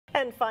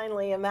And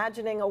finally,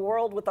 imagining a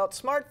world without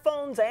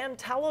smartphones and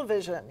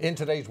television. In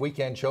today's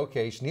Weekend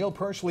Showcase, Neil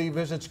Persley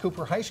visits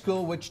Cooper High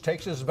School, which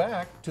takes us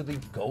back to the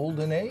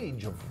golden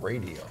age of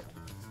radio.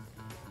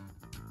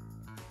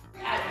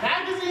 At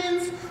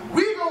magazines,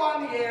 we go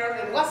on the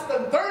air in less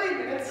than 30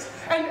 minutes,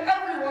 and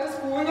everyone is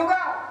fooling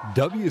around.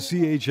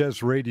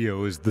 WCHS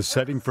Radio is the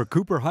setting for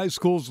Cooper High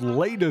School's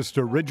latest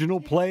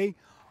original play,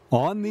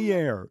 On the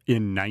Air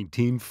in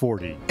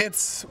 1940.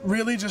 It's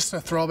really just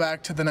a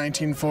throwback to the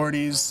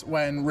 1940s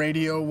when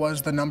radio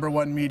was the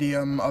 #1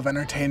 medium of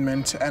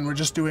entertainment, and we're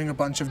just doing a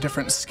bunch of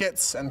different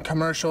skits and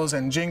commercials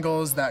and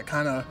jingles that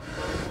kind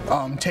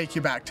of take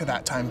you back to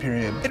that time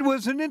period. It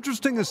was an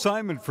interesting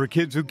assignment for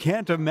kids who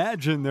can't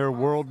imagine their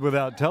world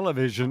without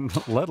television,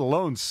 let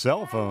alone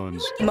cell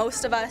phones.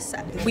 Most of us,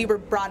 we were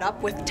brought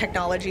up with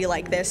technology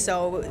like this,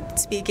 so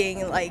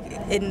speaking like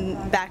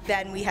back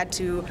then we had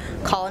to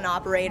call an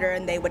operator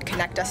and they would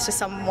connect us to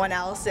someone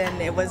else,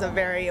 and it was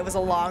a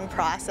long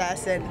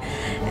process, and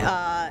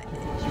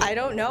I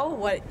don't know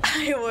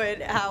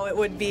how it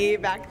would be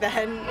back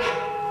then.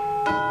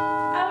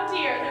 Oh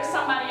dear, there's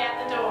somebody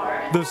at the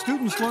door. The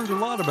students learned a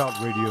lot about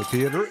radio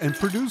theater and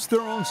produced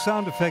their own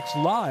sound effects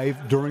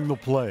live during the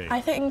play. I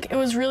think it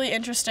was really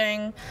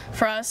interesting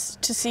for us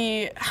to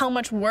see how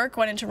much work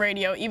went into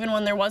radio, even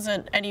when there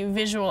wasn't any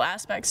visual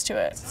aspects to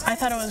it. I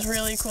thought it was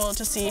really cool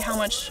to see how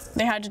much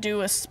they had to do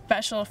with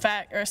special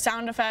effect or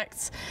sound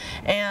effects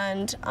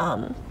and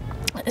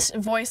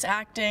voice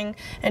acting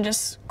and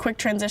just quick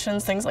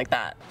transitions, things like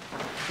that.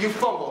 You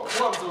fumble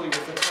clumsily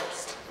with the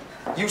toast.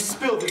 You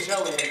spill the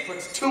jelly and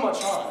put too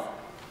much on.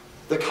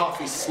 The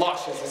coffee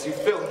sloshes as you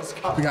fill his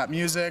cup. We got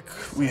music,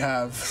 we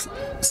have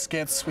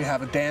skits, we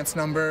have a dance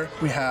number,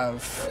 we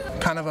have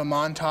kind of a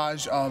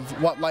montage of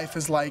what life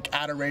is like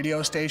at a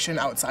radio station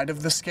outside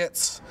of the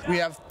skits. We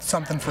have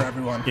something for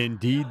everyone.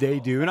 Indeed they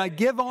do, and I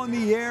give On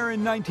the Air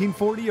in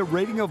 1940 a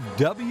rating of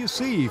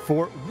WC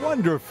for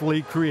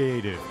wonderfully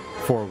creative.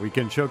 For a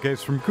Weekend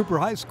Showcase from Cooper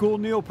High School,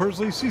 Neil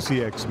Persley,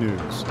 CCX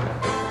News.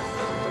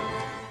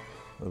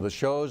 The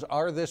shows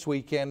are this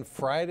weekend,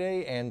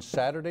 Friday and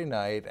Saturday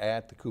night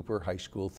at the Cooper High School Theater.